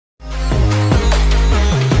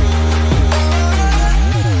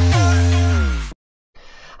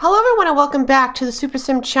welcome back to the Super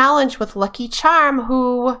Sim Challenge with Lucky Charm,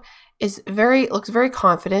 who is looks very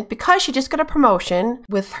confident because she just got a promotion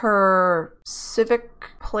with her civic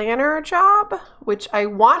planner job, which I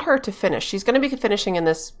want her to finish. She's going to be finishing in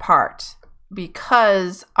this part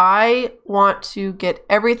because I want to get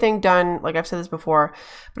everything done, like I've said this before,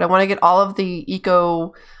 but I want to get all of the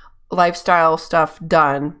eco lifestyle stuff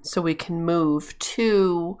done so we can move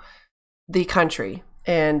to the country.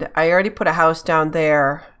 And I already put a house down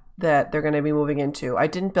there that they're going to be moving into. I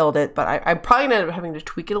didn't build it, but I'm probably going to end up having to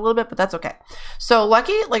tweak it a little bit, but that's okay. So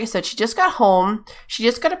Lucky, like I said, she just got home. She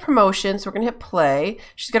just got a promotion, so we're going to hit play.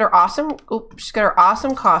 She's got her awesome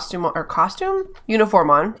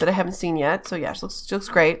uniform on that I haven't seen yet. So yeah, she looks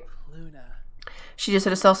great. She just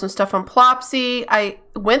had to sell some stuff on Plopsy. I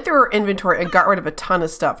went through her inventory and got rid of a ton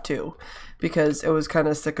of stuff too, because it was kind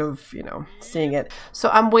of sick of, you know, seeing it. So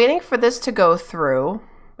I'm waiting for this to go through.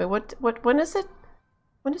 Wait, when is it?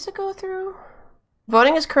 When does it go through?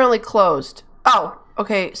 Voting is currently closed. Oh,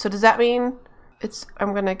 okay. So does that mean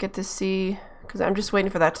I'm going to get to see, because I'm just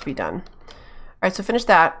waiting for that to be done. All right, so finish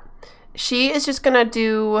that. She is just going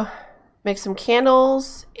to make some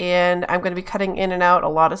candles, and I'm going to be cutting in and out a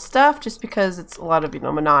lot of stuff just because it's a lot of, you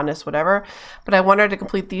know, monotonous, whatever. But I want her to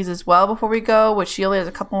complete these as well before we go, which she only has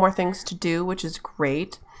a couple more things to do, which is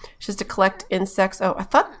great. She has to collect insects. Oh, I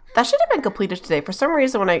thought that should have been completed today. For some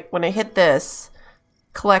reason, when I hit this,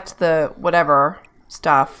 collect the whatever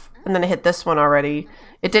stuff, and then I hit this one already,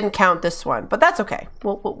 it didn't count this one, but that's okay.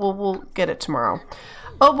 We'll get it tomorrow.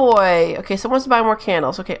 Oh boy. Okay, someone wants to buy more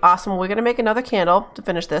candles. Okay, awesome. We're gonna make another candle to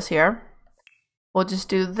finish this here. We'll just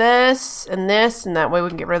do this, and that way we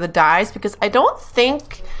can get rid of the dyes, because I don't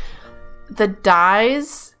think the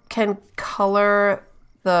dyes can color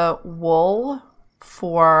the wool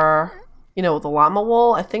for, you know, the llama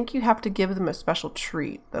wool. I think you have to give them a special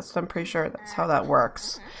treat. I'm pretty sure that's how that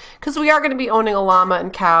works. Because we are going to be owning a llama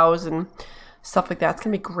and cows and stuff like that. It's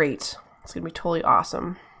going to be great. It's going to be totally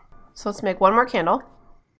awesome. So let's make one more candle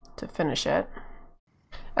to finish it.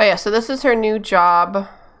 Oh yeah, so this is her new job.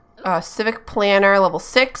 Civic Planner, level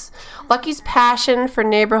 6. Lucky's passion for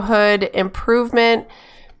neighborhood improvement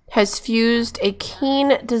has fused a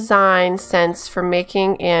keen design sense for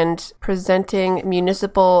making and presenting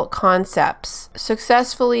municipal concepts.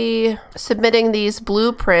 Successfully submitting these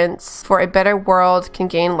blueprints for a better world can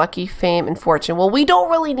gain Lucky fame and fortune. Well, we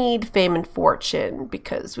don't really need fame and fortune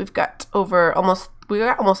because we've got almost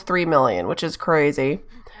 3 million, which is crazy.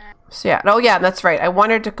 So yeah, oh yeah, that's right. I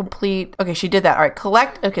wanted to complete, okay, she did that. All right,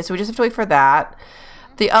 collect, okay, so we just have to wait for that.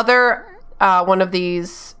 The other one of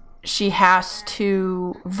these, she has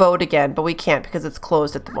to vote again, but we can't because it's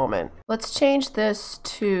closed at the moment. Let's change this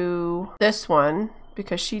to this one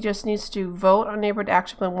because she just needs to vote on neighborhood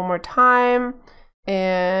action plan one more time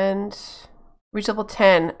and reach level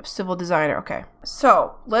 10 of civil designer. Okay,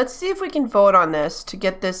 so let's see if we can vote on this to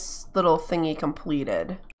get this little thingy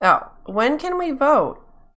completed. Oh, when can we vote?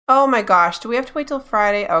 Oh my gosh, do we have to wait till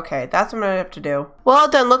Friday? Okay, that's what I'm gonna have to do. Well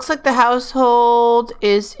done, looks like the household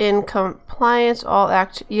is in compliance, all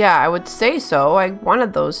active. Yeah, I would say so. I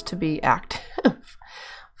wanted those to be active.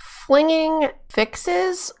 Flinging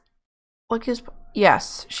fixes?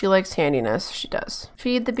 Yes, she likes handiness, she does.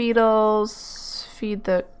 Feed the beetles, feed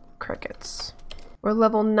the crickets. We're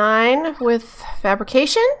level 9 with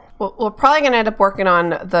fabrication. We're probably gonna end up working on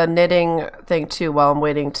the knitting thing too while I'm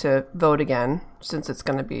waiting to vote again, since it's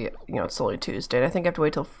gonna be, you know, it's only Tuesday. And I think I have to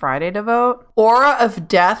wait till Friday to vote. Aura of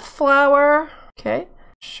Death flower. Okay,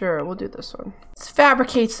 sure, we'll do this one. Let's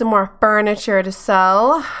fabricate some more furniture to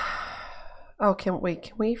sell. Oh, can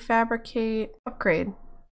we fabricate? Upgrade.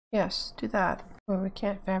 Yes, do that. Oh, we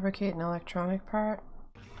can't fabricate an electronic part.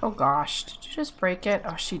 Oh gosh, did you just break it?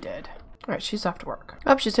 Oh, she did. All right, she's off to work.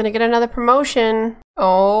 Oh, she's gonna get another promotion.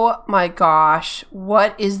 Oh my gosh,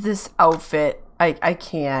 what is this outfit? I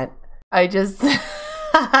can't. I just look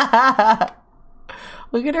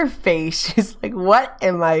at her face. She's like, what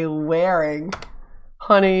am I wearing?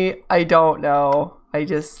 Honey, I don't know. I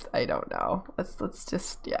don't know. Let's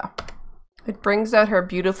just, yeah. It brings out her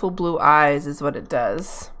beautiful blue eyes is what it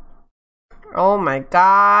does. Oh my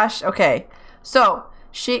gosh. Okay, so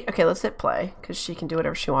okay, let's hit play because she can do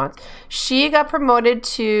whatever she wants. She got promoted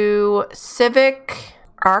to Civic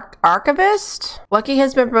Archivist. Lucky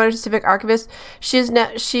has been promoted to Civic Archivist.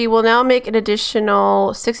 She will now make an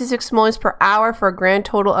additional 66 simoleons per hour for a grand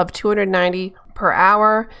total of 290 per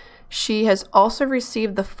hour. She has also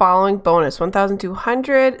received the following bonus: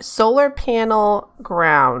 1,200 solar panel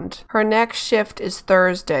ground. Her next shift is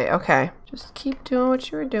Thursday. Okay, just keep doing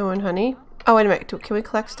what you were doing, honey. Oh, wait a minute. Can we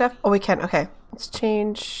collect stuff? Oh, we can. Okay. Let's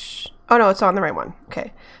change. Oh, no, it's on the right one.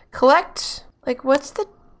 Okay. Collect. Like, what's the...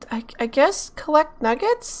 I guess collect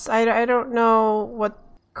nuggets? I don't know what...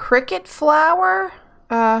 Cricket flour?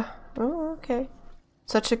 Oh, okay.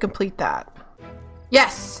 So I should complete that.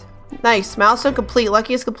 Yes! Nice. Milestone complete.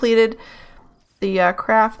 Lucky is completed. The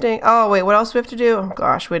crafting. Oh, wait. What else do we have to do? Oh,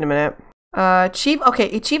 gosh. Wait a minute. Achieve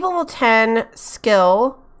level 10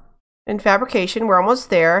 skill in fabrication. We're almost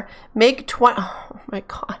there. Make 20... Oh, my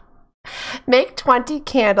God. Make 20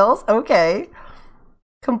 candles. Okay.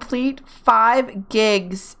 Complete 5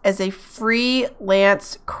 gigs as a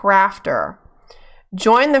freelance crafter.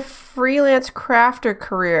 Join the freelance crafter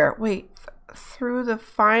career. Wait, through the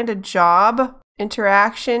find a job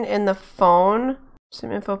interaction in the phone.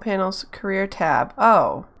 Some info panels, career tab.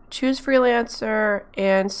 Oh, choose freelancer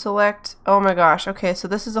and select. Oh my gosh. Okay, so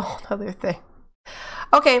this is a whole other thing.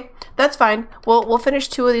 Okay, that's fine. We'll finish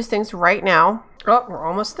 2 of these things right now. Oh, we're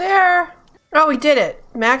almost there. Oh, we did it.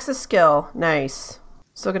 Max the skill. Nice.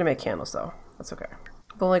 Still gonna make candles though. That's okay.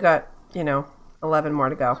 I've only got, you know, 11 more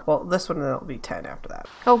to go. Well, this one will be 10 after that.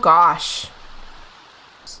 Oh gosh.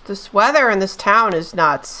 This weather in this town is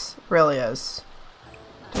nuts. Really is.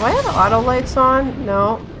 Do I have auto lights on?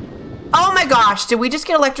 No. Oh my gosh, did we just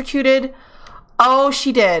get electrocuted? Oh,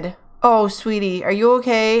 she did. Oh, sweetie, are you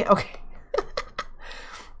okay? Okay.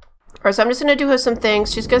 Alright, so I'm just gonna do her some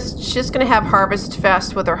things. She's just gonna have Harvest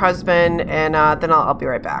Fest with her husband, and then I'll be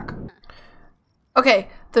right back. Okay,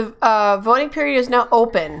 the voting period is now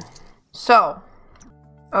open. So,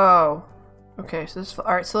 okay. So this,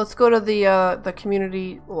 all right. So let's go to the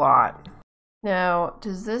community lot. Now,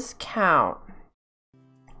 does this count?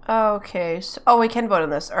 Okay. So, oh, we can vote on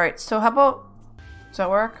this. All right. So how about? Does that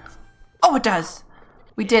work? Oh, it does.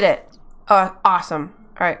 We did it. Awesome.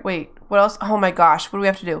 All right. Wait. What else? Oh my gosh. What do we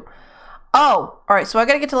have to do? Oh, all right. So I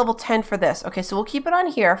gotta get to level 10 for this. Okay. So we'll keep it on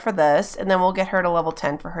here for this, and then we'll get her to level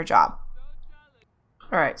 10 for her job.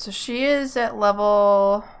 Alright, so she is at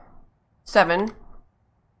level 7.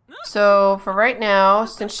 So for right now,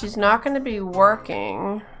 since she's not going to be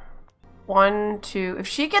working, 1, 2, if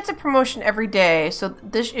she gets a promotion every day, so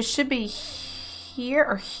this it should be here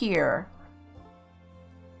or here.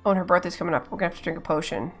 Oh, and her birthday's coming up. We're going to have to drink a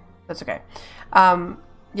potion. That's okay.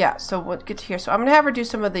 Yeah, so we'll get to here. So I'm going to have her do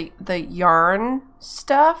some of the yarn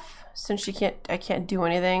stuff, since I can't do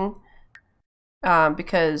anything.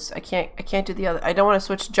 Because I can't do the other. I don't want to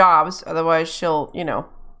switch jobs, otherwise she'll, you know,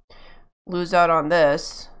 lose out on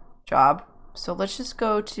this job. So let's just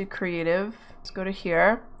go to creative. Let's go to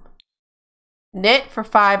here. Knit for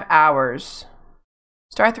 5 hours.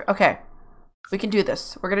 Okay, we can do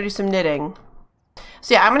this. We're gonna do some knitting.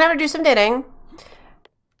 So yeah, I'm gonna have to do some knitting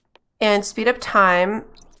and speed up time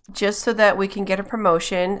just so that we can get a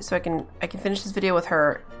promotion. So I can finish this video with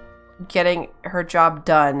her getting her job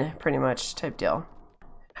done, pretty much, type deal.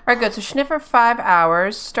 Alright, good. So she knit for 5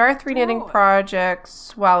 hours. Start 3 knitting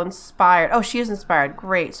projects while inspired. Oh, she is inspired.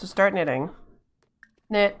 Great. So start knitting.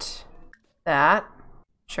 Knit that.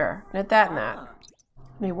 Sure. Knit that and that.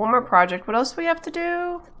 Maybe one more project. What else do we have to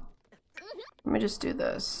do? Let me just do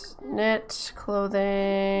this. Knit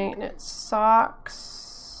clothing. Knit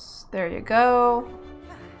socks. There you go.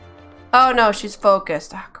 Oh no, she's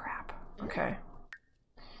focused. Ah, crap. Okay.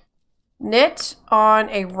 Knit on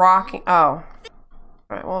a rocking... Oh.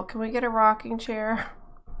 Alright, well, can we get a rocking chair?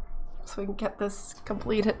 So we can get this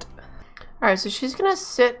completed. Alright, so she's gonna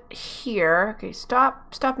sit here. Okay,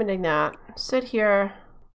 stop knitting that. Sit here.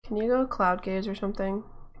 Can you go cloud gaze or something?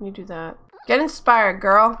 Can you do that? Get inspired,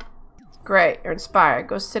 girl. Great, you're inspired.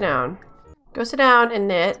 Go sit down. Go sit down and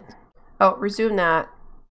knit. Oh, resume that.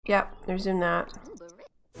 Yep, resume that.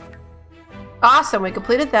 Awesome, we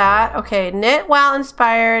completed that. Okay, knit while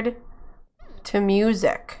inspired to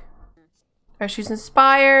music. Alright, she's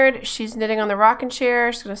inspired. She's knitting on the rocking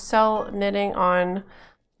chair. She's gonna sell knitting on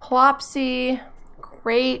Plopsy.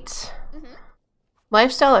 Great.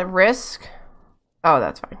 Lifestyle at risk. Oh,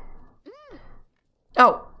 that's fine.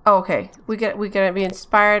 Oh, okay. We gotta be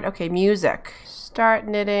inspired. Okay, music. Start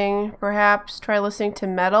knitting. Perhaps try listening to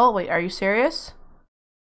metal. Wait, are you serious?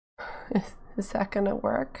 Is that gonna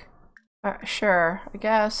work? Sure, I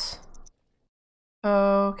guess.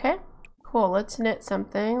 Okay. Cool, let's knit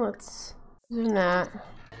something. Let's do that.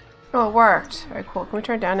 Oh, it worked. Alright, cool. Can we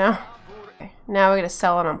turn it down now? Okay. Now we're gonna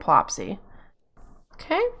sell it on Plopsy.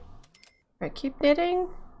 Okay. Alright, keep knitting.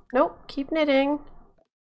 Nope, keep knitting.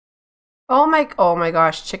 Oh my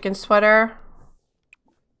gosh, chicken sweater.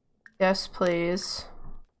 Yes, please.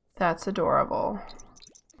 That's adorable.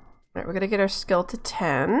 Alright, we're gonna get our skill to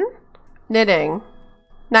 10. Knitting.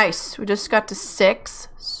 Nice. We just got to 6.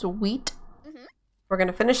 Sweet. We're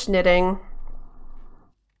gonna finish knitting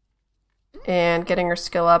and getting her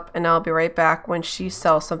skill up, and I'll be right back when she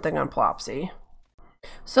sells something on Plopsy.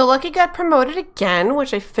 So Lucky got promoted again,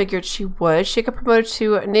 which I figured she would. She got promoted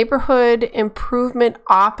to Neighborhood Improvement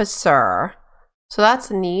Officer. So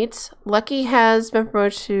that's neat. Lucky has been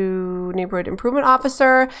promoted to Neighborhood Improvement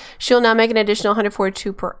Officer. She'll now make an additional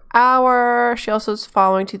 142 per hour. She also is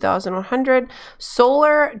following 2,100.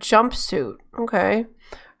 Solar Jumpsuit. Okay.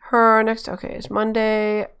 Her next, okay, is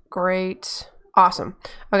Monday. Great. Awesome.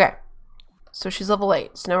 Okay. So she's level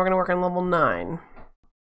 8. So now we're going to work on level 9.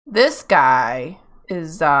 This guy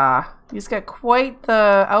is, he's got quite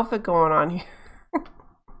the outfit going on here.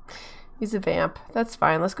 He's a vamp. That's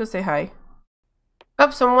fine. Let's go say hi. Oh,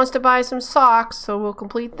 someone wants to buy some socks, so we'll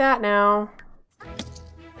complete that now.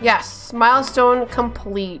 Yes, milestone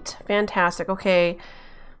complete. Fantastic. Okay.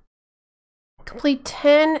 Complete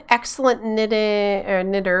 10 excellent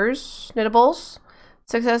knittables.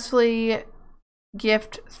 Successfully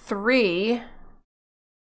gift 3.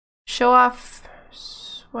 Show off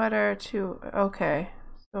sweater to, okay.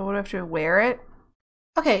 So what do I have to wear it?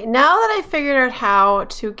 Okay, now that I figured out how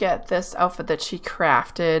to get this outfit that she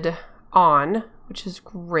crafted on, which is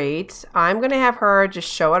great, I'm going to have her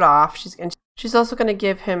just show it off. She's also going to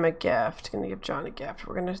give him a gift. Going to give John a gift.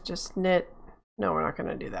 We're going to just knit. No, we're not going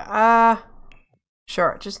to do that.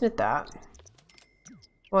 Sure, just knit that.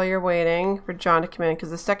 While you're waiting for John to come in,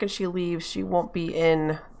 because the second she leaves, she won't be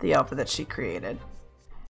in the outfit that she created.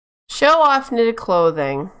 Show off knitted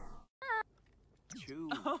clothing.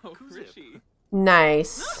 Oh,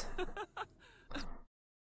 nice.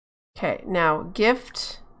 Okay, now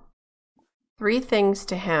gift 3 things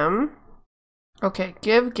to him. Okay,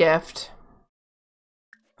 give gift.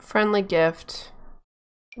 Friendly gift.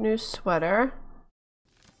 New sweater.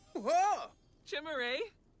 Whoa! Chimere.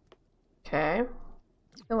 Okay.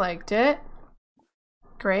 I liked it.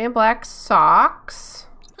 Gray and black socks.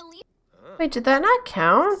 Wait, did that not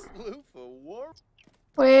count?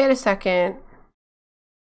 Wait a second.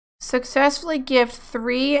 Successfully gift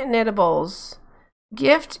 3 knittables.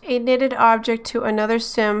 Gift a knitted object to another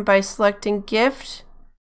sim by selecting gift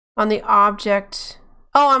on the object.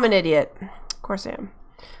 Oh, I'm an idiot. Of course I am.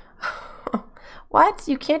 What?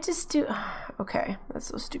 You can't just do... Okay, that's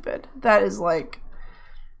so stupid. That is like...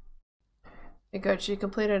 Okay, good. She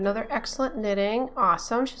completed another excellent knitting.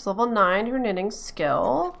 Awesome. She's level 9. Her knitting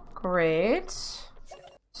skill. Great.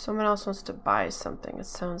 Someone else wants to buy something, it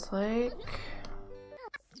sounds like.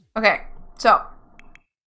 Okay, so...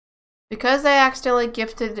 Because I accidentally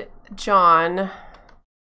gifted John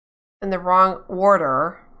in the wrong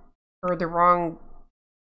order, or the wrong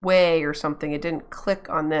way or something, it didn't click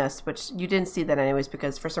on this, but you didn't see that anyways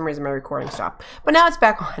because for some reason my recording stopped. But now it's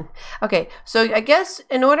back on. Okay, so I guess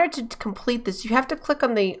in order to complete this, you have to click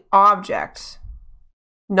on the object,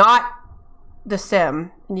 not the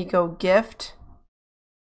sim, and you go gift.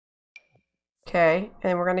 Okay,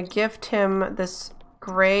 and we're going to gift him this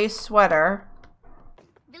gray sweater.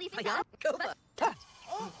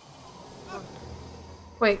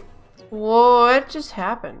 Wait, what just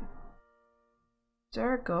happened? Is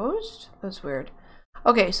there a ghost? That's weird.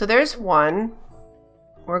 Okay, so there's one.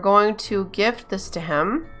 We're going to gift this to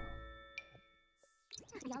him.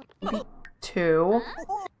 2.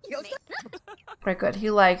 Very good. He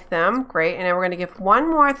liked them. Great. And then we're going to give one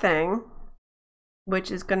more thing, which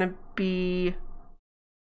is going to be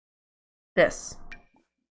this.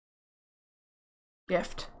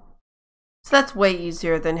 Gift. So that's way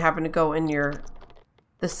easier than having to go in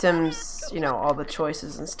the Sims, you know, all the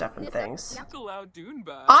choices and stuff and things.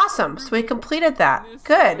 Awesome. So we completed that.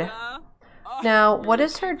 Good. Now, what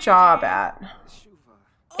is her job at?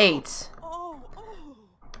 8.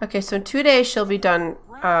 Okay, so in 2 days she'll be done.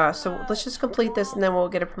 So let's just complete this and then we'll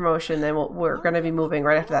get a promotion. Then we're going to be moving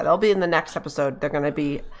right after that. It'll be in the next episode. They're going to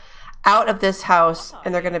be out of this house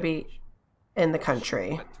and they're going to be in the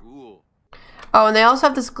country. Oh, and they also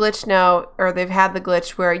have this glitch now, or they've had the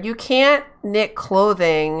glitch where you can't knit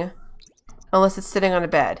clothing unless it's sitting on a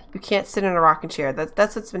bed. You can't sit in a rocking chair.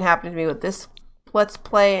 That's what's been happening to me with this Let's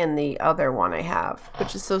Play and the other one I have,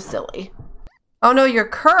 which is so silly. Oh no, you're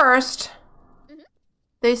cursed.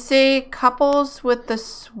 They say couples with the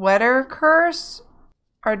sweater curse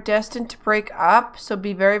are destined to break up, so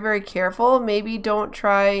be very, very careful. Maybe don't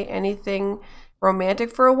try anything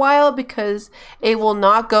romantic for a while because it will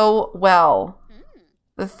not go well.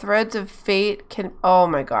 The threads of fate can... Oh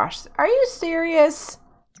my gosh. Are you serious?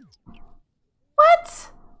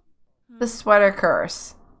 What? The sweater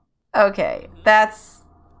curse. Okay. That's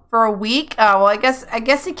for a week? Oh, well, I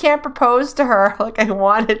guess he can't propose to her like I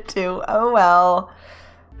wanted to. Oh, well.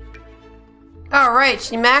 Alright.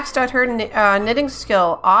 She maxed out her knitting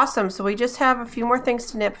skill. Awesome. So we just have a few more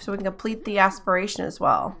things to knit so we can complete the aspiration as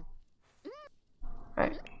well.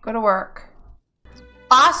 Alright. Go to work.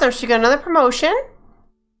 Awesome. She got another promotion.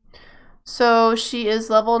 So she is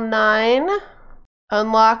level 9.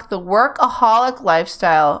 Unlock the workaholic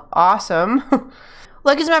lifestyle. Awesome.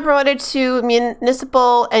 Lucky's been promoted to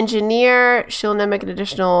municipal engineer. She'll now make an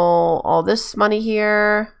additional all this money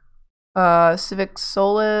here. Civic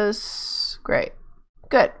solace. Great.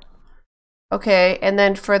 Good. Okay, and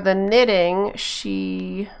then for the knitting,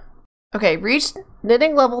 she... Okay, reached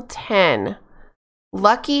knitting level 10.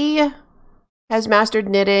 Lucky has mastered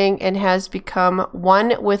knitting and has become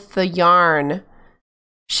one with the yarn.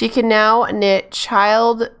 She can now knit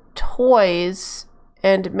child toys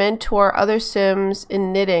and mentor other Sims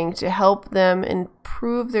in knitting to help them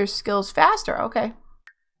improve their skills faster. Okay.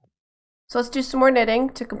 So let's do some more knitting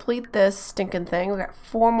to complete this stinking thing. We got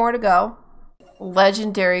 4 more to go.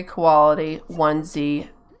 Legendary quality onesie.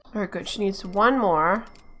 Very good. She needs 1 more.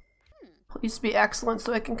 Please be excellent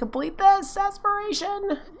so I can complete this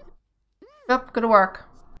aspiration. Yep, gonna work.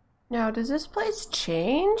 Now, does this place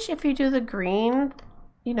change if you do the green,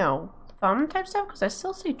 you know, thumb type stuff? Because I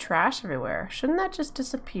still see trash everywhere. Shouldn't that just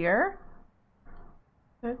disappear?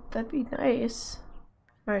 That'd be nice.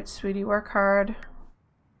 Alright, sweetie, work hard.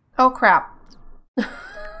 Oh, crap.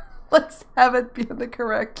 Let's have it be the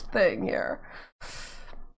correct thing here.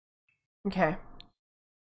 Okay.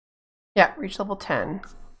 Yeah, reach level 10.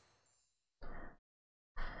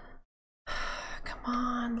 Come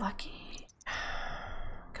on, Lucky.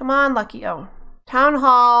 Come on, Lucky. Oh. Town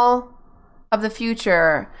Hall of the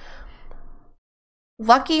future.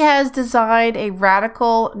 Lucky has designed a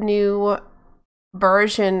radical new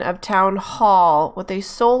version of Town Hall with a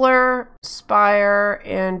solar spire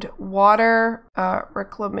and water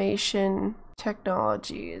reclamation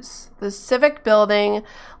technologies. The civic building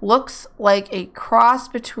looks like a cross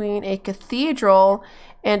between a cathedral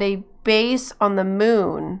and a base on the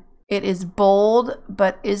moon. It is bold,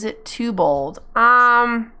 but is it too bold?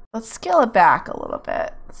 Let's scale it back a little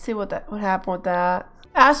bit. Let's see what happened with that.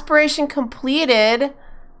 Aspiration completed.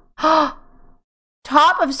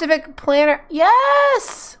 Top of civic planner.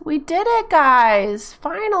 Yes, we did it, guys.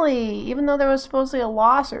 Finally, even though there was supposedly a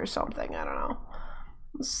loss or something. I don't know.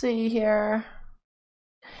 Let's see here.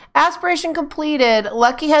 Aspiration completed.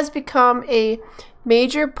 Lucky has become a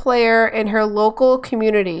major player in her local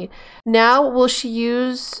community. Now will she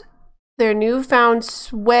use their newfound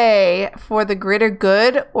sway for the greater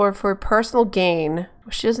good or for personal gain?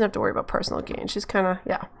 She doesn't have to worry about personal gain. She's kind of,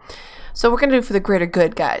 yeah. So we're going to do for the greater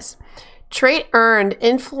good, guys. Trait earned,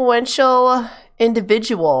 influential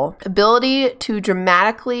individual. Ability to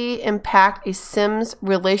dramatically impact a Sim's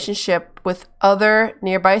relationship with other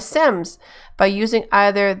nearby Sims by using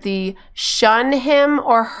either the shun him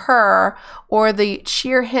or her or the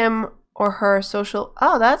cheer him or her social.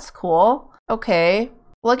 Oh, that's cool. Okay.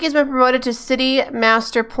 Lucky's been promoted to City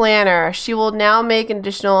Master Planner. She will now make an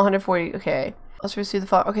additional 140. Okay. Let's receive the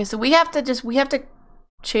file. Okay, so we have to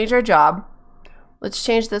change our job. Let's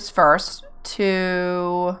change this first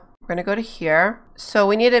to, we're going to go to here. So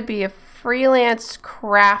we need to be a freelance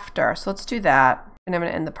crafter. So let's do that. And I'm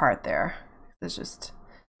going to end the part there. There's just,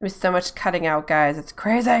 there's so much cutting out, guys. It's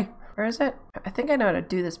crazy. Where is it? I think I know how to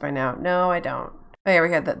do this by now. No, I don't. Oh, yeah, we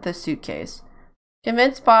got the suitcase.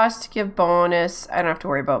 Convince boss to give bonus. I don't have to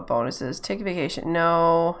worry about bonuses. Take a vacation.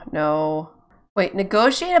 No, no. Wait,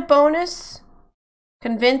 negotiate a bonus?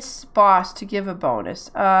 Convince boss to give a bonus.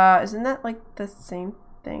 Isn't that like the same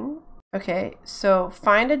thing? Okay, so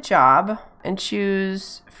find a job and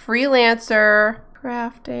choose freelancer,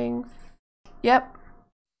 crafting. Yep.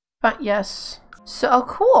 But yes. So, oh,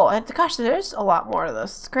 cool. Gosh, there's a lot more to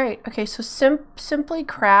this. It's great. Okay, so simply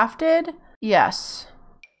crafted. Yes.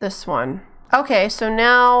 This one. Okay, so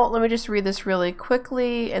now let me just read this really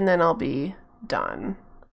quickly and then I'll be done.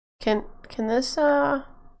 Can this,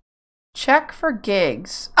 check for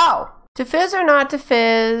gigs. Oh, to fizz or not to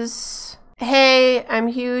fizz. Hey, I'm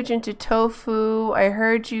huge into tofu. I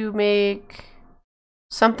heard you make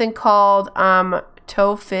something called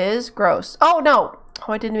tofu. Gross. Oh no.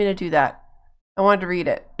 Oh, I didn't mean to do that. I wanted to read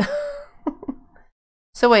it.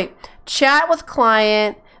 So wait, chat with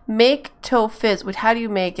client, make tofu. Wait, how do you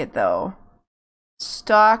make it though?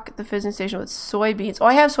 Stock the fizzing station with soybeans. Oh,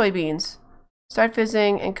 I have soybeans. Start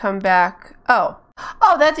fizzing and come back. Oh,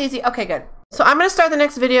 that's easy. Okay, good. So I'm going to start the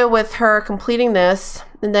next video with her completing this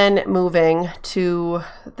and then moving to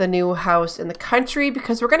the new house in the country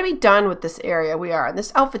because we're going to be done with this area. We are. And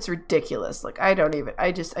this outfit's ridiculous. Like, I don't even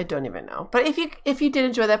know. But if you did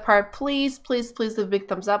enjoy that part, please leave a big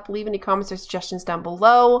thumbs up. Leave any comments or suggestions down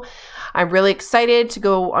below. I'm really excited to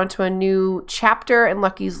go onto a new chapter in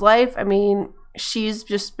Lucky's life. I mean, she's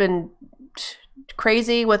just been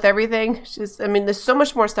crazy with everything. I mean, there's so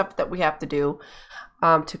much more stuff that we have to do.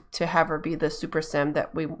 to have her be the super sim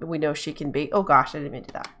that we know she can be. Oh gosh, I didn't even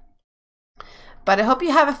do that. But I hope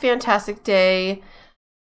you have a fantastic day.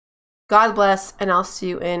 God bless, and I'll see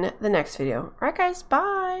you in the next video. All right, guys,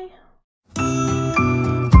 bye.